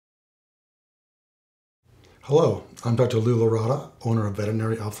Hello, I'm Dr. Louis Laratta, owner of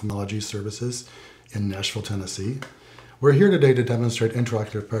Veterinary Ophthalmology Services in Nashville, Tennessee. We're here today to demonstrate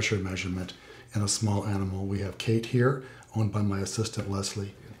intraocular pressure measurement in a small animal. We have Kate here, owned by my assistant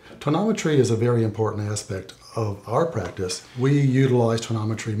Leslie. Tonometry is a very important aspect of our practice. We utilize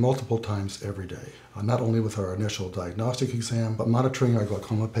tonometry multiple times every day, not only with our initial diagnostic exam, but monitoring our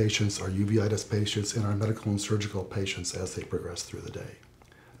glaucoma patients, our uveitis patients, and our medical and surgical patients as they progress through the day.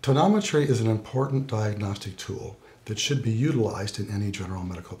 Tonometry is an important diagnostic tool that should be utilized in any general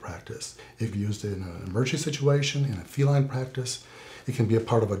medical practice. If used in an emergency situation, in a feline practice, it can be a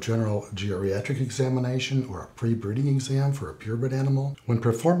part of a general geriatric examination or a pre-breeding exam for a purebred animal. When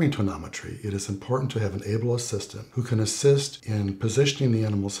performing tonometry, it is important to have an able assistant who can assist in positioning the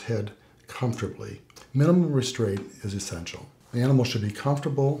animal's head comfortably. Minimum restraint is essential. The animal should be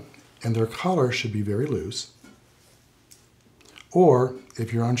comfortable and their collar should be very loose. Or,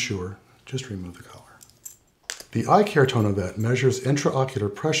 if you're unsure, just remove the collar. The eye care tonovet measures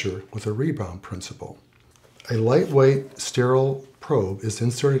intraocular pressure with a rebound principle. A lightweight, sterile probe is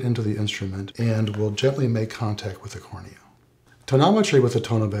inserted into the instrument and will gently make contact with the cornea. Tonometry with a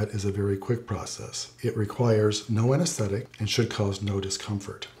tonovet is a very quick process. It requires no anesthetic and should cause no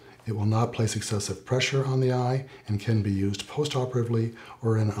discomfort. It will not place excessive pressure on the eye and can be used postoperatively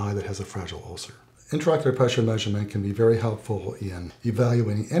or in an eye that has a fragile ulcer. Intraocular pressure measurement can be very helpful in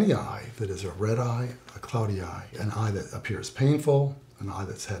evaluating any eye that is a red eye, a cloudy eye, an eye that appears painful, an eye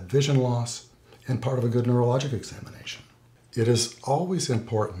that's had vision loss, and part of a good neurologic examination. It is always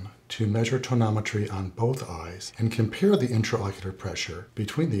important to measure tonometry on both eyes and compare the intraocular pressure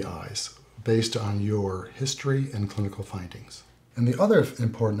between the eyes based on your history and clinical findings. And the other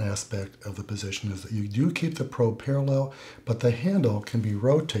important aspect of the position is that you do keep the probe parallel, but the handle can be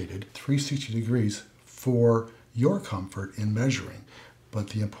rotated 360 degrees for your comfort in measuring. But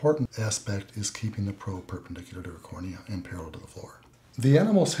the important aspect is keeping the probe perpendicular to the cornea and parallel to the floor. The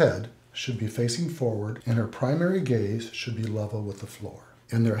animal's head should be facing forward and her primary gaze should be level with the floor.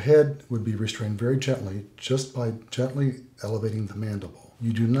 And their head would be restrained very gently, just by gently elevating the mandible.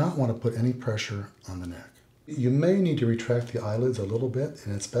 You do not want to put any pressure on the neck. You may need to retract the eyelids a little bit,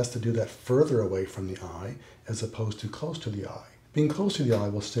 and it's best to do that further away from the eye as opposed to close to the eye. Being close to the eye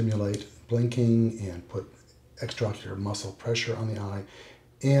will stimulate blinking and put extraocular muscle pressure on the eye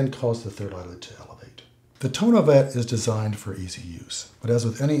and cause the third eyelid to elevate. The tonovet is designed for easy use, but as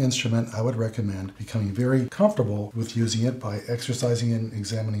with any instrument, I would recommend becoming very comfortable with using it by exercising and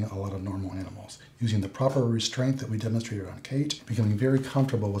examining a lot of normal animals, using the proper restraint that we demonstrated on Kate, becoming very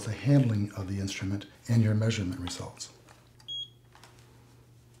comfortable with the handling of the instrument and your measurement results.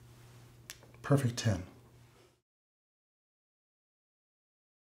 Perfect 10.